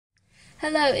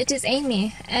Hello, it is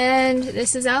Amy, and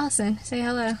this is Allison. Say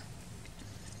hello.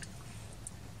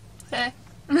 Hey.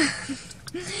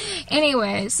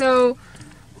 Anyway, so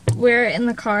we're in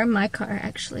the car, my car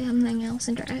actually. I'm letting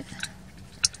Allison drive.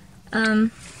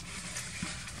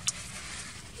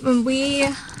 We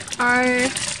are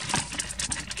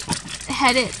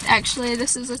headed, actually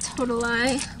this is a total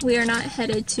lie, we are not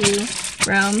headed to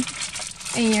Rome,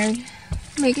 and you're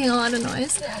making a lot of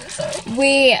noise. Yeah, I'm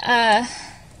sorry.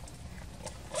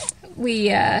 We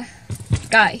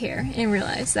got here and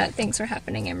realized that things were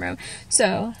happening in Rome,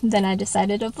 so then I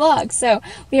decided to vlog. So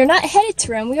we are not headed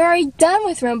to Rome, we are already done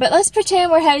with Rome, but let's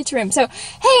pretend we're headed to Rome. So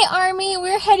hey army,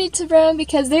 we're headed to Rome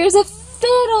because there's a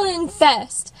fiddling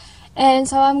fest, and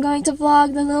so I'm going to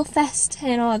vlog the little fest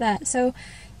and all that. So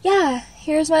yeah,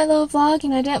 here's my little vlog,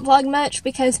 and I didn't vlog much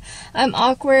because I'm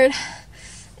awkward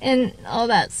and all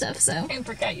that stuff. So and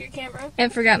forgot your camera.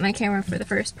 And forgot my camera for the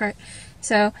first part.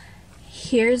 So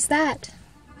here's that.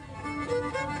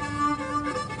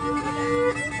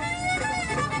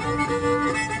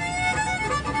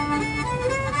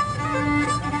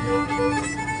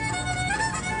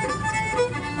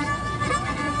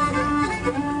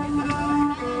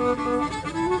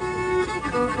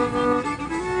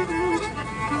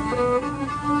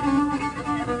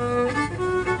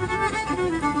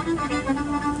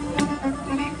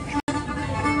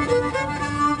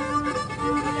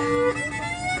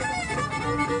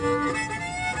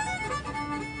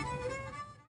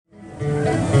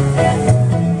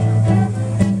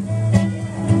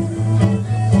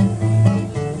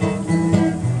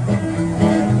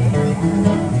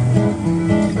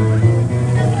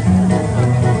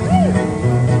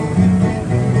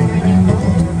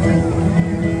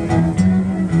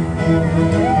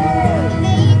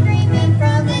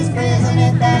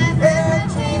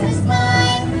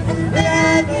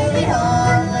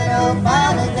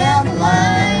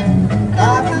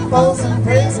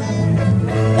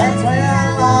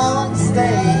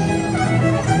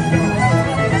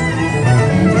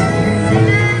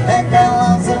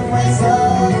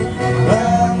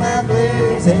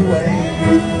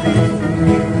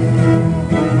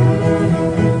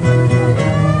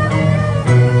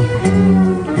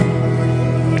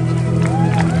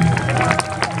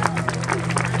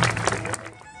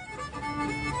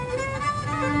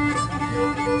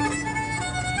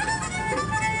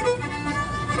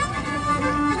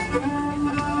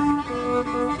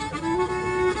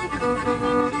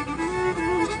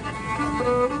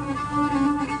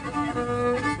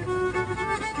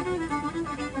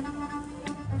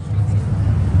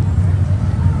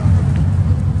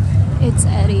 It's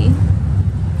Eddie.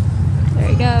 There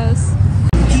he goes.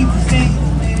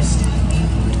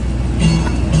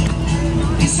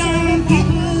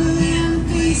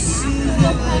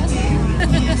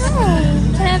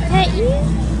 Can I pet you?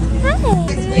 Hi.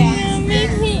 Yeah,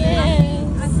 maybe I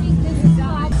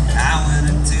went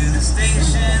up to the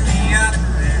station, the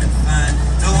operator fine.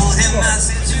 Told him my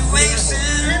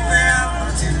situation and where I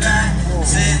want to ride.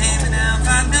 Said, hand me down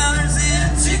 $5 in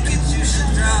a ticket you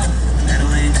should draw. That'll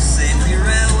land you safely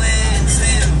railway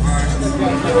instead of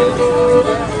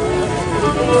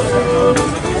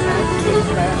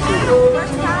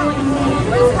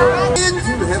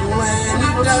into heaven when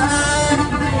you die.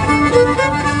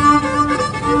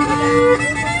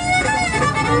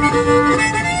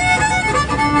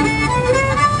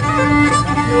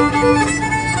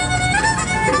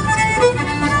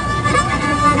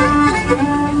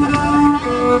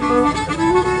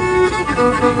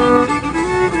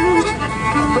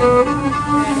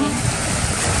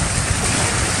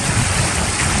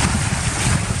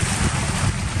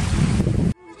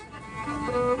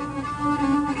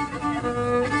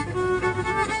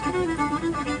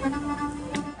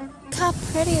 Look how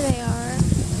pretty they are.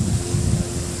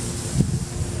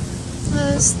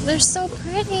 They're so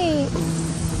pretty.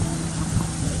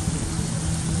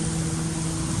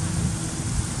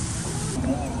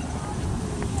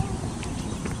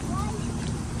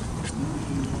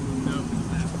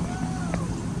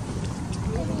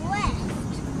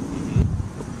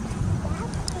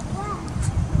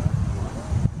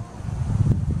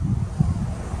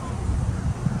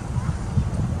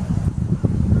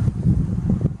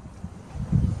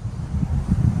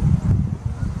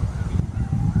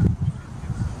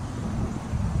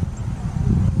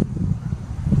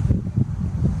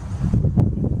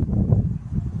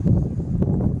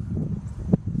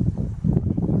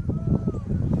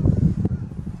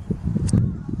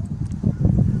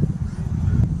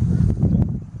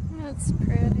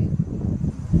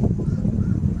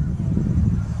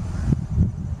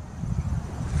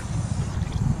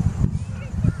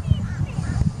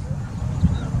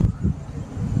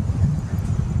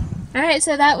 Alright,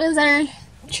 so that was our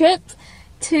trip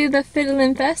to the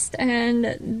Fiddlin' Fest, and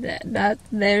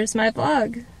there's my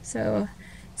vlog. So,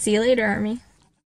 see you later, Army.